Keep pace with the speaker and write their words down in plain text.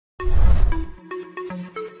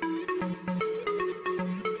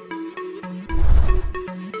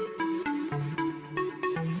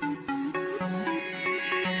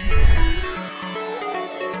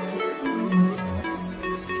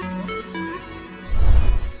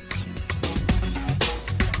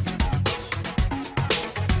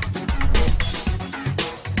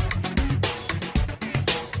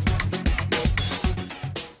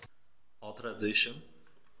authorization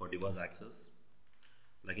for device access.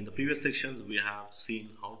 Like in the previous sections, we have seen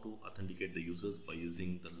how to authenticate the users by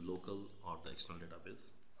using the local or the external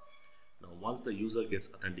database. Now, once the user gets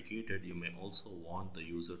authenticated, you may also want the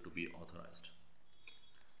user to be authorized.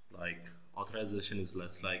 Like authorization is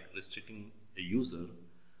less like restricting a user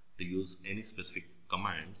to use any specific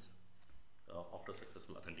commands after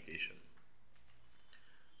successful authentication.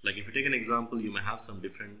 Like if you take an example, you may have some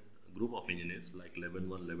different group of engineers like level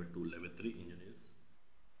 1, level 2, level 3 engineers,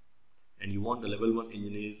 and you want the level 1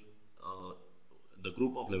 engineer, the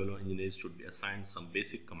group of level 1 engineers should be assigned some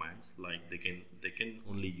basic commands, like they can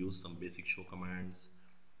only use some basic show commands,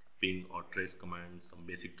 ping or trace commands, some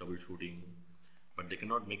basic troubleshooting, but they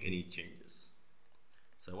cannot make any changes.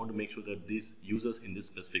 So I want to make sure that these users in this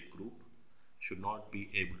specific group should not be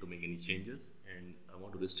able to make any changes, and I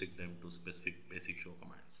want to restrict them to specific basic show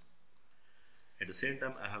commands. At the same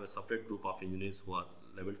time, I have a separate group of engineers who are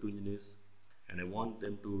level 2 engineers, and I want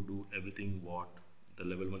them to do everything what the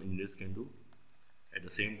level 1 engineers can do. At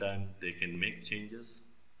the same time, they can make changes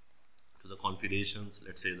to the configurations,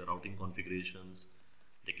 let's say the routing configurations.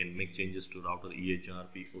 They can make changes to router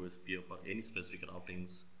EHRP, OSPF, or any specific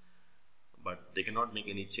routings, but they cannot make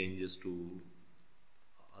any changes to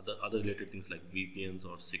other related things like VPNs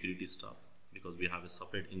or security stuff, because we have a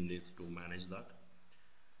separate engineers to manage that.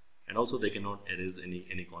 And also they cannot erase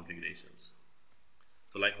any configurations.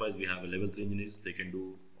 So likewise, we have a level 3 engineers. They can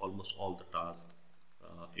do almost all the tasks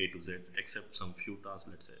A to Z, except some few tasks,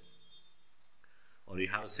 let's say. Or you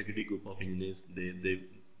have a security group of engineers.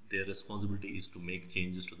 Their responsibility is to make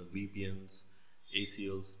changes to the VPNs,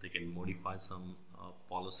 ACLs. They can modify some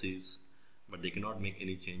policies, but they cannot make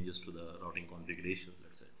any changes to the routing configurations,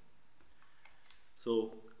 let's say.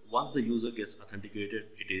 So once the user gets authenticated,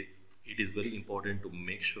 it is very important to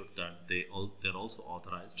make sure that they're also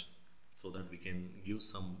authorized, so that we can give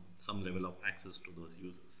some level of access to those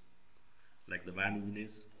users. Like the WAN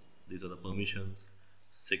engineers, these are the permissions.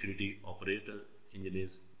 Security operator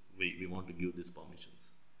engineers, we want to give these permissions.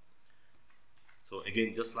 So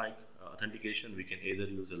again, just like authentication, we can either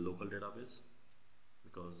use a local database,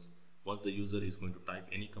 because once the user is going to type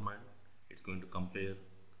any command, it's going to compare,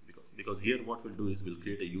 because here what we'll do is we'll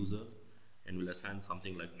create a user and we'll assign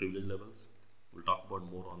something like privilege levels. We'll talk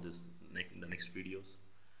about more on this in the next videos.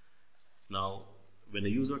 Now, when a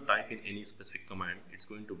user type in any specific command, it's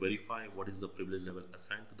going to verify what is the privilege level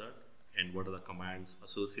assigned to that and what are the commands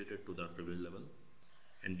associated to that privilege level.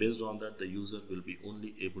 And based on that, the user will be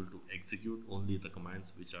only able to execute only the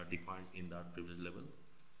commands which are defined in that privilege level,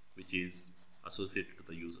 which is associated to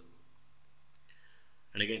the user.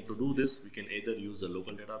 And again, to do this, we can either use the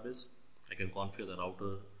local database. I can configure the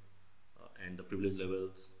router and the privilege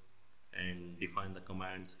levels and define the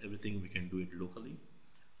commands, everything we can do it locally.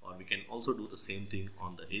 Or we can also do the same thing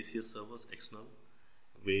on the ACS servers external,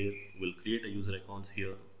 where we'll create a user accounts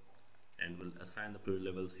here and we'll assign the privilege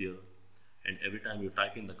levels here. And every time you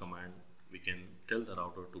type in the command, we can tell the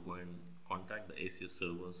router to go and contact the ACS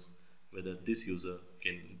servers whether this user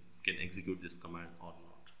can execute this command or not.